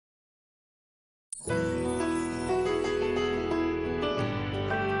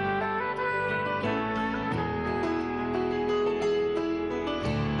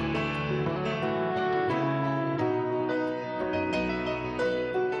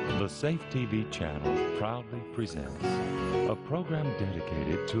The Safe TV channel proudly presents a program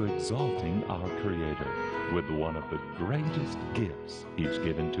dedicated to exalting our Creator with one of the greatest gifts He's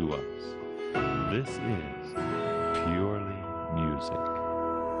given to us. This is Purely Music.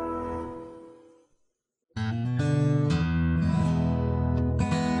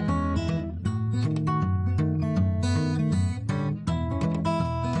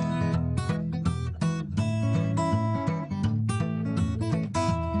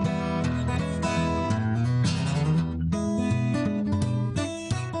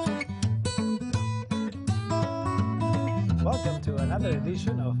 Welcome to another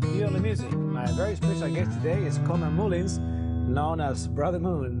edition of Purely Music. My very special guest today is Comer Mullins, known as Brother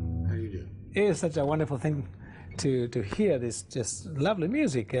Moon. How you doing? It is such a wonderful thing to hear this just lovely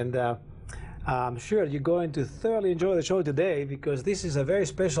music, and I'm sure you're going to thoroughly enjoy the show today because this is a very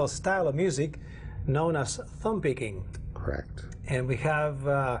special style of music known as thumb picking. Correct. And we have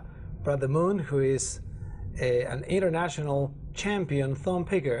Brother Moon, who is an international champion thumb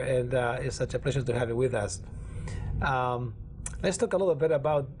picker, and it's such a pleasure to have you with us. Let's talk a little bit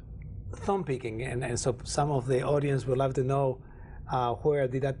about thumb picking, and so some of the audience would love to know where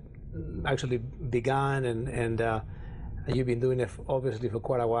did that actually began, and you've been doing it obviously for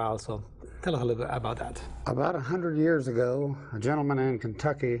quite a while, so tell us a little bit about that. About 100 years ago, a gentleman in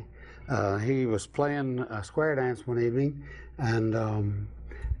Kentucky, he was playing a square dance one evening, and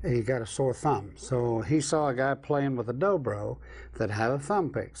he got a sore thumb. So he saw a guy playing with a dobro that had a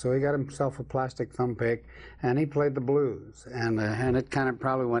thumb pick. So he got himself a plastic thumb pick, and he played the blues. And it kind of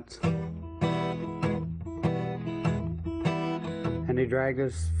probably went... And he dragged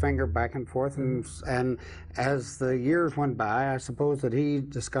his finger back and forth, and as the years went by, I suppose that he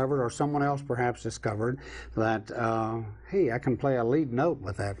discovered, or someone else perhaps discovered, that, hey, I can play a lead note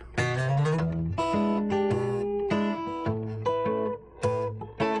with that.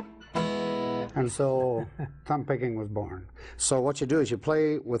 And so thumb picking was born. So what you do is you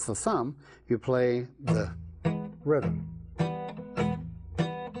play with the thumb, you play the rhythm.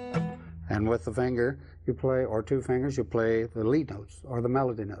 And with the finger, you play, or two fingers, you play the lead notes or the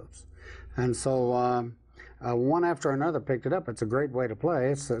melody notes. And so one after another picked it up. It's a great way to play.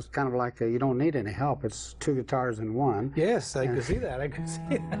 It's kind of like you don't need any help. It's two guitars in one. Yes, I can see that. I can see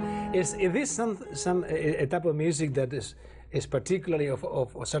that. Is this a type of music that is particularly of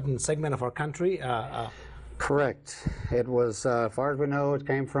a certain segment of our country? Correct. It was, as far as we know, it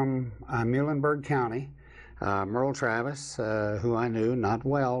came from Muhlenberg County. Merle Travis, who I knew, not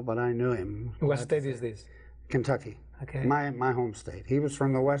well, but I knew him. What state is this? Kentucky. Okay. My home state. He was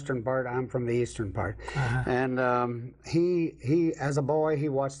from the western part, I'm from the eastern part. And he, as a boy, he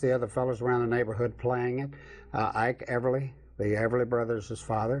watched the other fellows around the neighborhood playing it. Ike Everly, the Everly brothers, his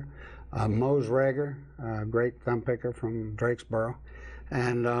father. Mose Rager, a great thumb picker from Drakesboro.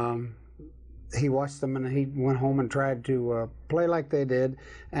 And he watched them, and he went home and tried to play like they did,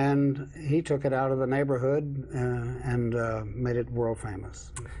 and he took it out of the neighborhood and made it world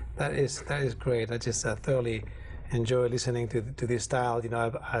famous. That is great. I just thoroughly enjoy listening to this style. You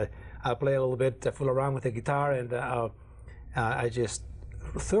know, I play a little bit, fool around with the guitar, and I just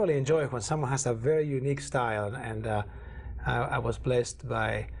thoroughly enjoy it when someone has a very unique style. And I was blessed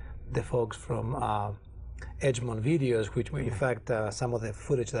by the folks from Edgemont Videos, which in fact some of the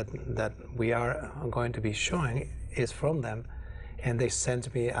footage that we are going to be showing is from them, and they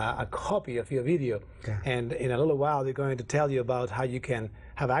sent me a copy of your video. Okay. And in a little while they're going to tell you about how you can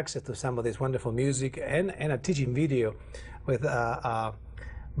have access to some of this wonderful music and a teaching video with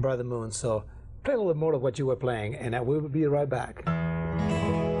Brother Moon. So play a little more of what you were playing, and we will be right back.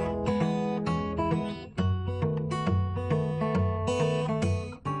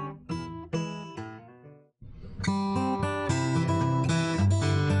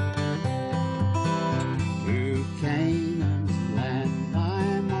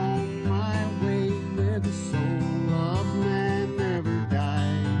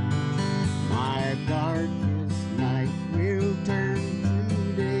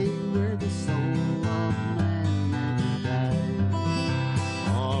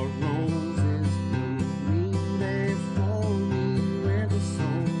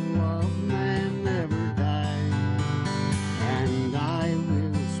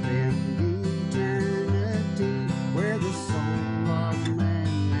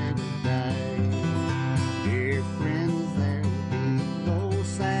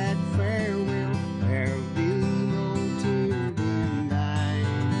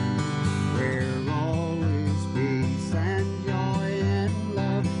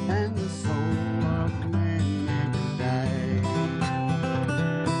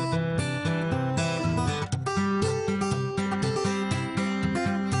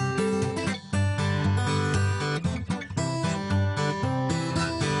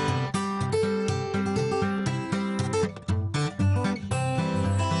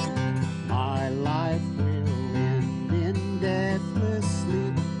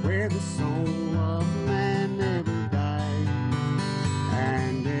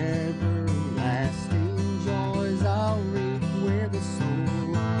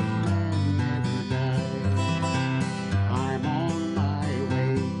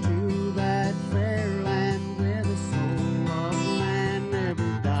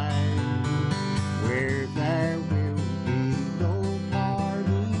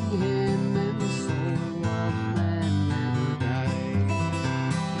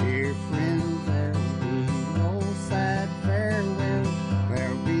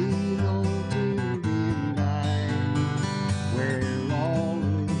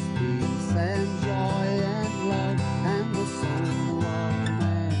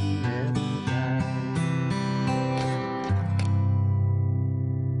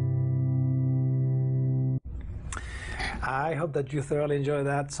 I hope that you thoroughly enjoyed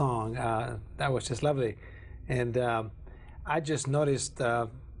that song. That was just lovely. And I just noticed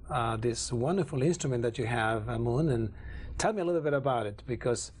this wonderful instrument that you have, Moon, and tell me a little bit about it,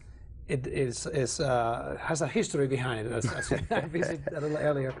 because it has a history behind it, as I visited a little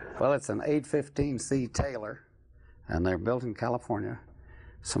earlier. Well, it's an 815C Taylor, and they're built in California.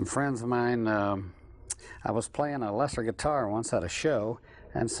 Some friends of mine, I was playing a lesser guitar once at a show,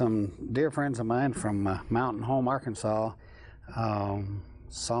 and some dear friends of mine from Mountain Home, Arkansas,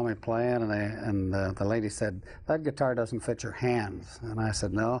 saw me playing, and the lady said, "That guitar doesn't fit your hands." And I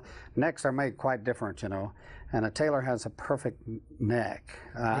said, "No, necks are made quite different, you know, and a Taylor has a perfect neck,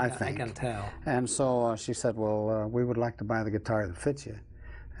 I think." I can tell. And so she said, "Well, we would like to buy the guitar that fits you."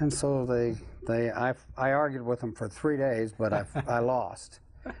 And so I argued with them for 3 days, but I lost.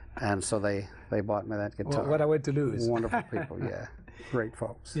 And so they bought me that guitar. Well, what a way to lose. Wonderful people, yeah. Great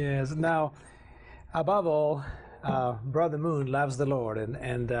folks. Yes. Now, above all, Brother Moon loves the Lord,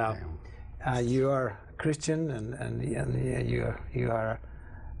 and you are Christian, and you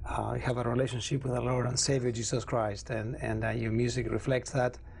have a relationship with the Lord and Savior Jesus Christ, and your music reflects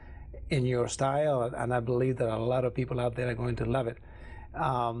that in your style, and I believe that a lot of people out there are going to love it.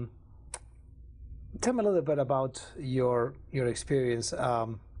 Tell me a little bit about your experience.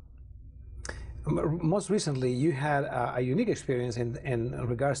 Most recently, you had a unique experience in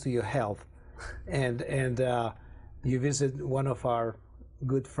regards to your health, and you visited one of our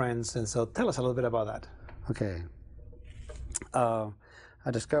good friends, and so tell us a little bit about that. Okay. I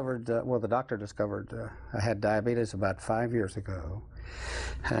discovered, well, the doctor discovered I had diabetes about 5 years ago,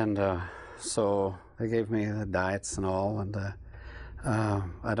 and so they gave me the diets and all, and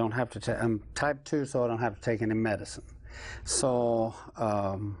I don't have to take, I'm type 2, so I don't have to take any medicine. So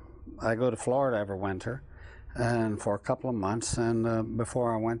I go to Florida every winter, and for a couple of months, and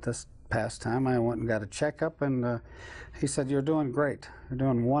before I went this past time, I went and got a checkup, and he said, "You're doing great. You're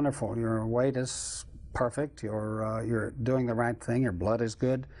doing wonderful. Your weight is perfect. You're doing the right thing. Your blood is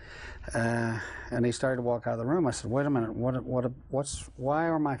good." And he started to walk out of the room. I said, "Wait a minute. Why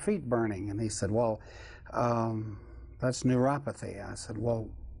are my feet burning?" And he said, "Well, that's neuropathy." I said, "Well,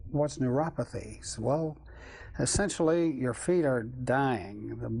 what's neuropathy?" He said, "Well, essentially, your feet are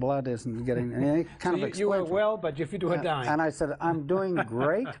dying. The blood isn't getting." And he kind of explained. You were well, but your feet were dying. And I said, "I'm doing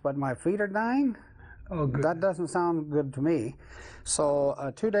great, but my feet are dying? Oh, good. That doesn't sound good to me." So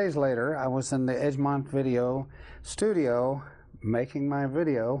 2 days later, I was in the Edgemont Video studio making my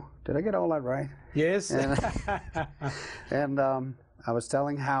video. Did I get all that right? Yes. And I was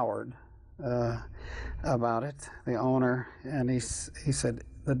telling Howard about it, the owner, and he said,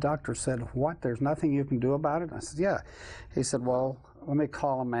 "The doctor said, what, there's nothing you can do about it?" I said, "Yeah." He said, "Well, let me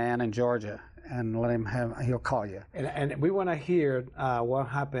call a man in Georgia and let him he'll call you." And we want to hear what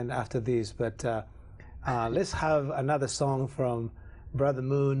happened after this, but let's have another song from Brother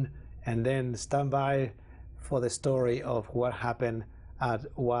Moon, and then stand by for the story of what happened at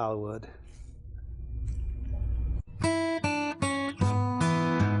Wildwood.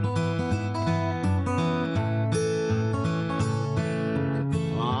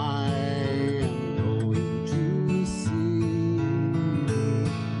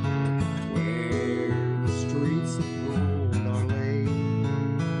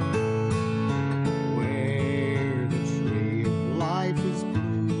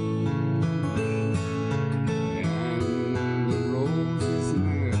 And the roses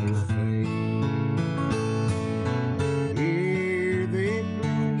never fade.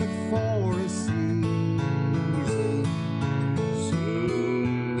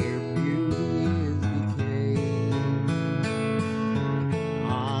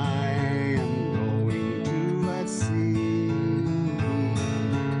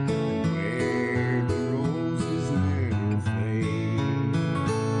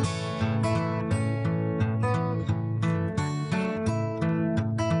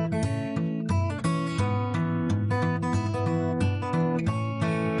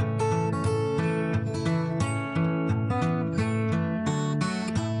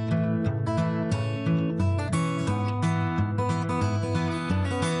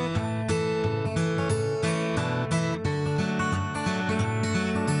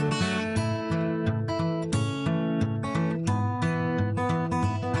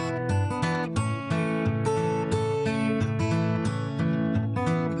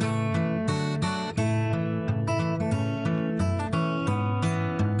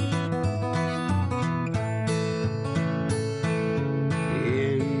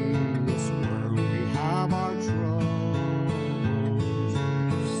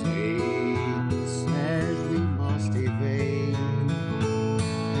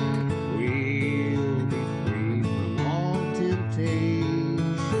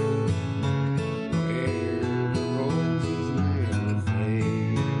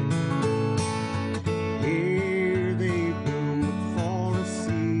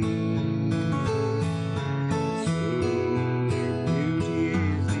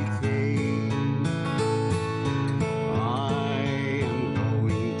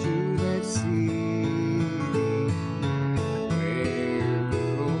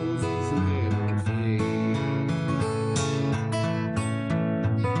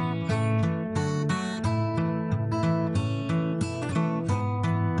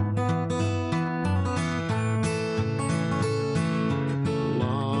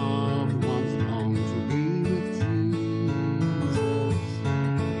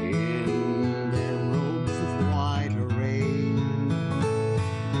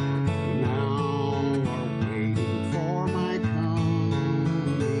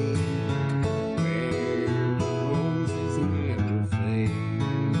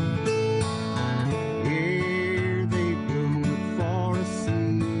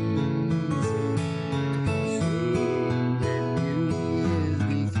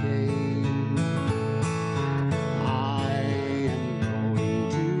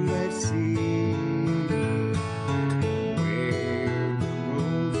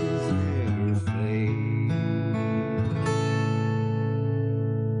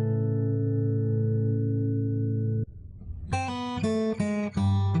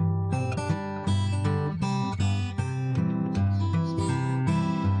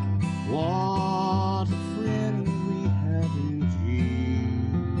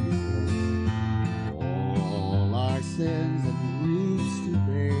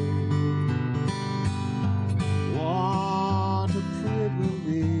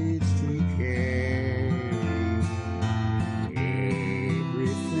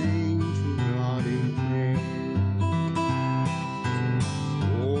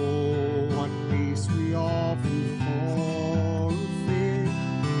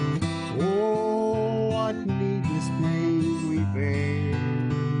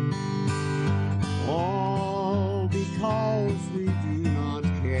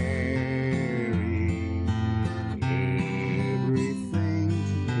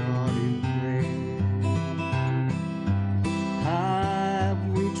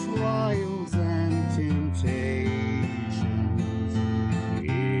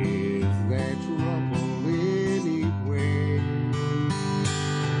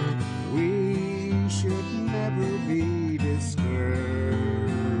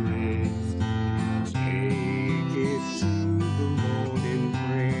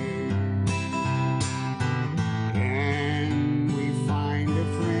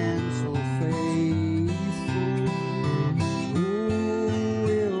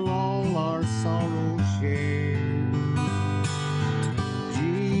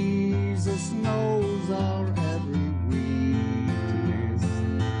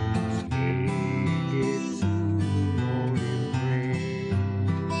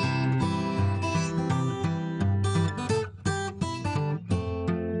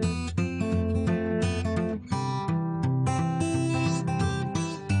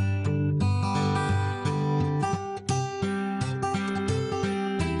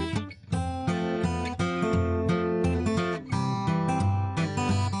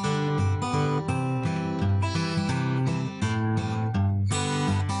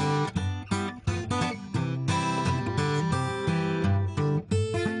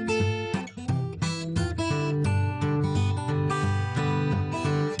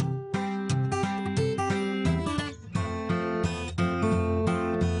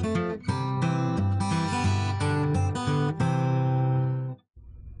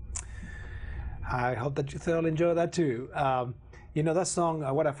 I hope that you thoroughly enjoy that too. You know, that song,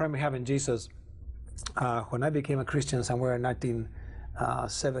 What a Friend We Have in Jesus, when I became a Christian somewhere in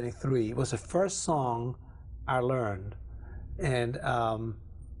 1973, it was the first song I learned. And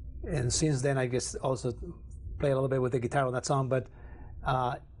since then, I guess also play a little bit with the guitar on that song. But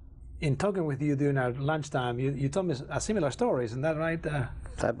in talking with you during our lunchtime, you told me a similar story, isn't that right?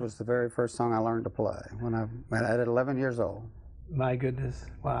 That was the very first song I learned to play when at 11 years old. My goodness,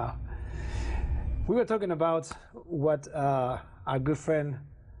 wow. We were talking about what our good friend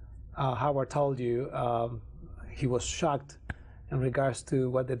Howard told you. He was shocked in regards to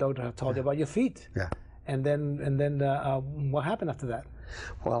what the doctor had told you about your feet. Yeah. And then what happened after that?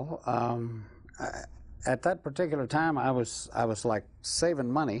 Well, at that particular time, I was like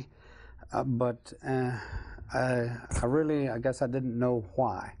saving money, but I guess I didn't know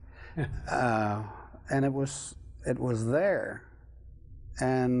why, and it was there,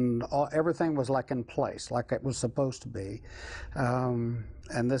 and everything was like in place, like it was supposed to be.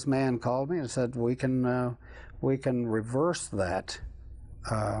 And this man called me and said, we can reverse that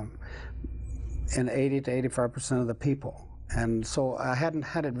in 80 to 85% of the people. And so I hadn't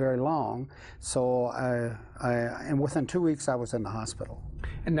had it very long, so and within 2 weeks I was in the hospital.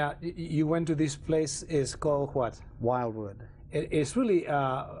 And now you went to this place, is called what? Wildwood. It's really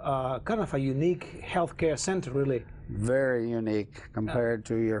kind of a unique healthcare center, really. Very unique compared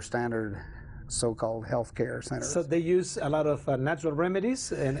to your standard so-called healthcare centers. So they use a lot of natural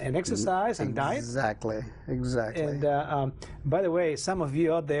remedies and exercise and diet? Exactly. And by the way, some of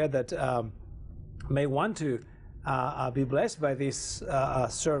you out there that may want to be blessed by this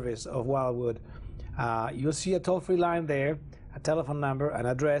service of Wildwood, you'll see a toll-free line there, a telephone number, an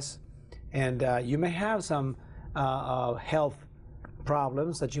address, and you may have some health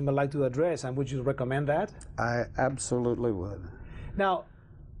problems that you might like to address. And would you recommend that? I absolutely would. Now,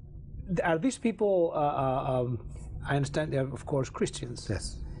 are these people, I understand they're, of course, Christians.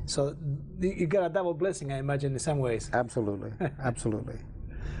 Yes. So you got a double blessing, I imagine, in some ways. Absolutely. Absolutely.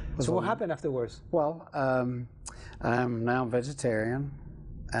 So what happened afterwards? Well, I'm now vegetarian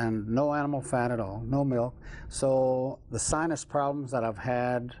and no animal fat at all, no milk. So the sinus problems that I've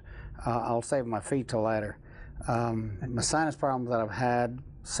had, I'll save my feet till later. The sinus problems that I've had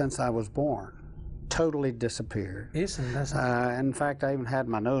since I was born totally disappeared. Isn't that in fact, I even had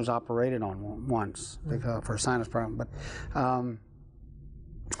my nose operated on once for a sinus problem. But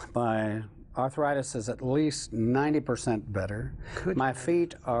my arthritis is at least 90% better. My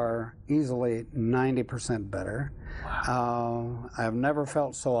feet are easily 90% better. Wow. I've never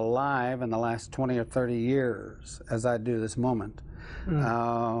felt so alive in the last 20 or 30 years as I do this moment.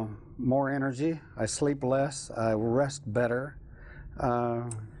 More energy, I sleep less, I rest better.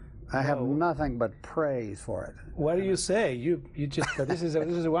 I have nothing but praise for it. What do you say? You just this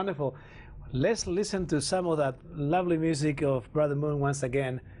is wonderful. Let's listen to some of that lovely music of Brother Moon once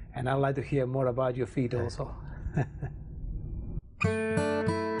again, and I'd like to hear more about your feet also.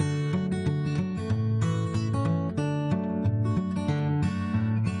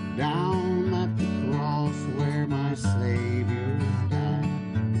 Down at the cross where my Savior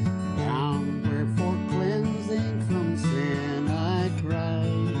died, down where for cleansing from sin I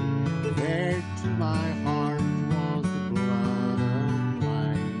cried, there to my heart was the blood of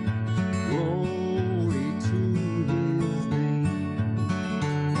life. Glory to His name.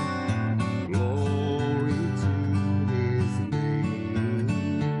 Glory to His name.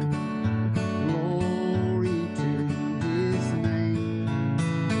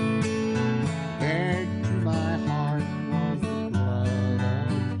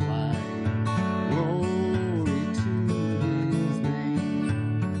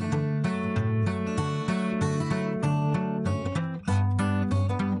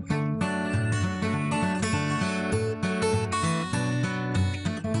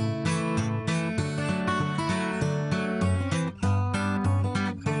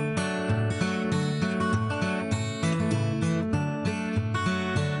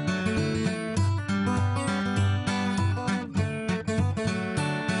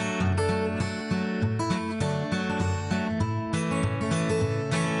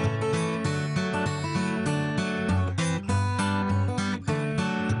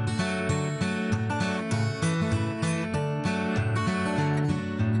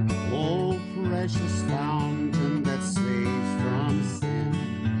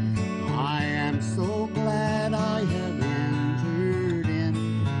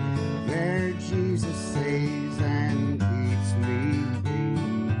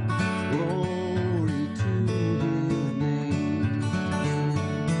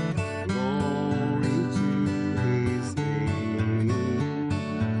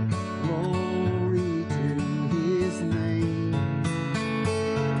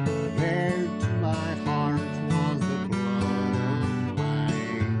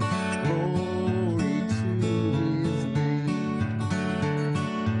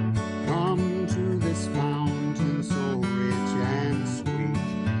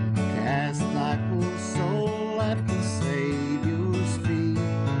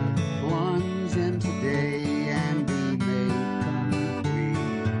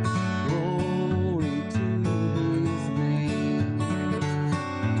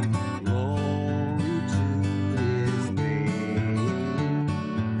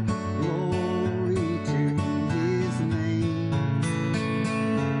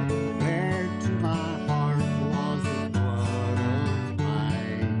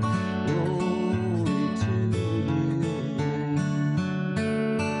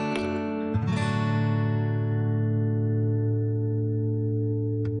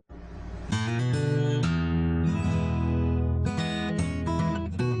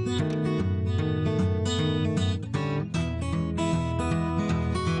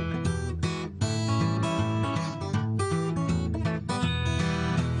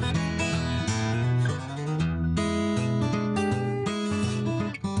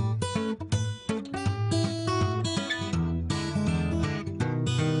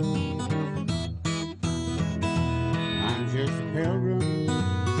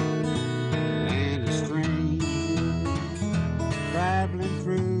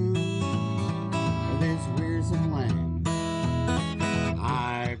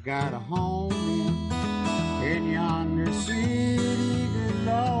 I've got a home in yonder city, good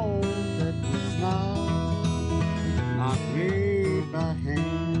Lord, that was not made by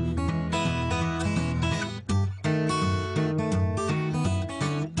hand.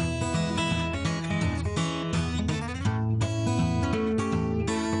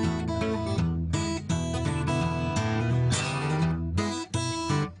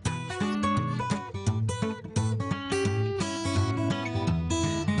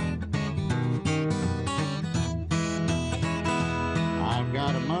 I've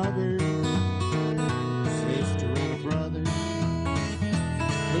got a mother, sister, and a brother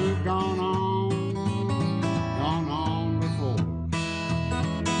who've gone on before.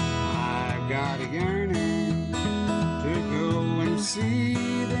 I've got a yearning to go and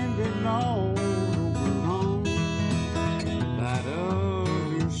see them belong over on that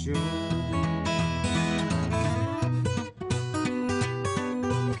other shore.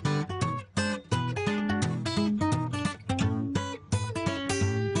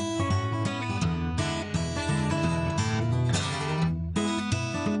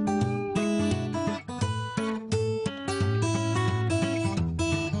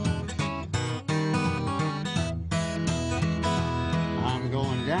 I'm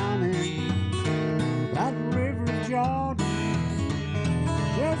going down in that river of Jordan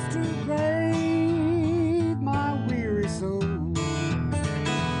just to bathe my weary soul.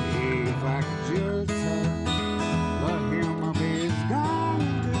 If I could just touch the hem of his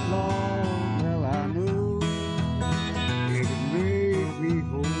garment, Lord, well, I know it would make me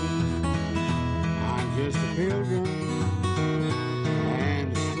whole. I'm just a pilgrim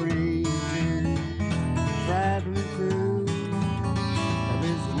and a stranger traveling through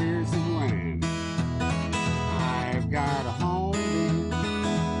this wearisome land. I've got a home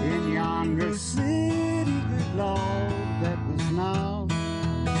in yonder city, good Lord, that was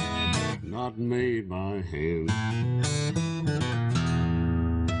not made by hand.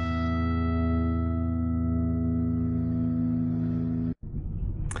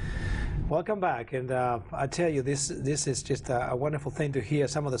 Welcome back, and I tell you, this is just a wonderful thing to hear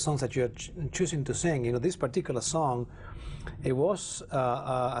some of the songs that you're choosing to sing. You know, this particular song, it was,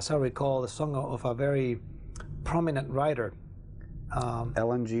 as I recall, the song of a very prominent writer.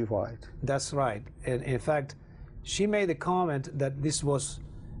 Ellen G. White. That's right. And in fact, she made the comment that this was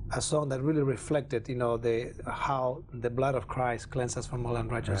a song that really reflected, you know, how the blood of Christ cleanses us from all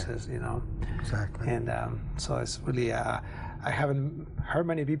unrighteousness. Right. You know. Exactly. And so it's really, I haven't heard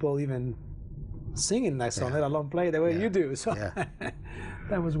many people even singing that song, let alone play the way you do. So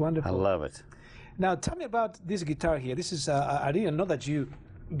that was wonderful. I love it. Now, tell me about this guitar here. This is, I didn't know that you,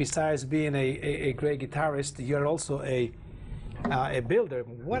 besides being a great guitarist, you're also a builder.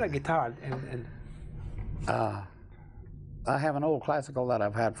 What a guitar. And I have an old classical that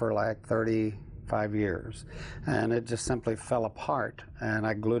I've had for like 35 years, and it just simply fell apart, and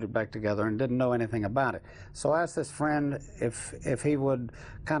I glued it back together and didn't know anything about it. So I asked this friend if he would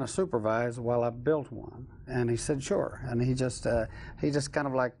kind of supervise while I built one, and he said sure. And he just kind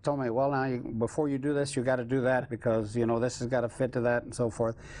of like told me, well, now before you do this, you got to do that, because you know this has got to fit to that and so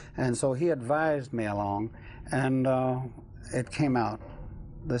forth. And so he advised me along, and it came out.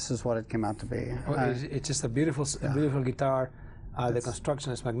 This is what it came out to be. Well, it's just a beautiful guitar. The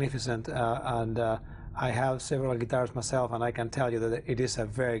construction is magnificent, and I have several guitars myself, and I can tell you that it is a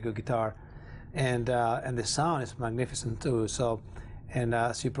very good guitar, and the sound is magnificent too. So, and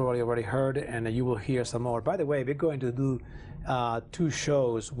as you probably already heard, and you will hear some more. By the way, we're going to do 2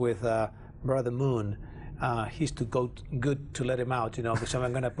 shows with Brother Moon. He's too good to let him out, you know, because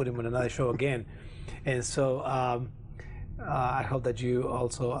I'm going to put him on another show again, and so. I hope that you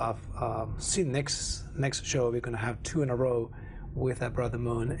also have seen next show. We're going to have 2 in a row with Brother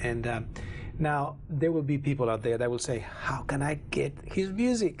Moon. And now there will be people out there that will say, how can I get his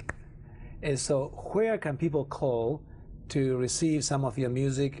music? And so where can people call to receive some of your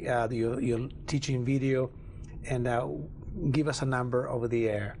music, your teaching video, and give us a number over the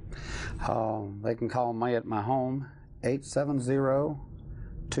air? They can call me at my home,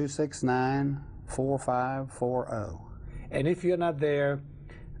 870-269-4540. And if you're not there,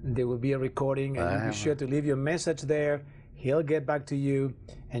 there will be a recording, and you'll be sure to leave your message there. He'll get back to you,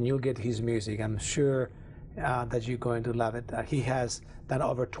 and you'll get his music. I'm sure that you're going to love it. He has done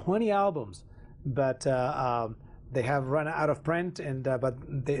over 20 albums, but they have run out of print, and but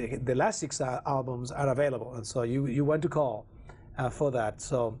the last 6 albums are available, and so you want to call for that.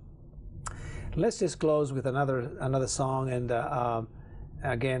 So let's just close with another song, and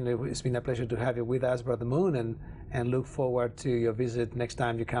again, it's been a pleasure to have you with us, Brother Moon, and look forward to your visit next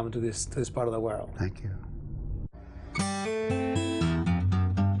time you come to this part of the world. Thank you.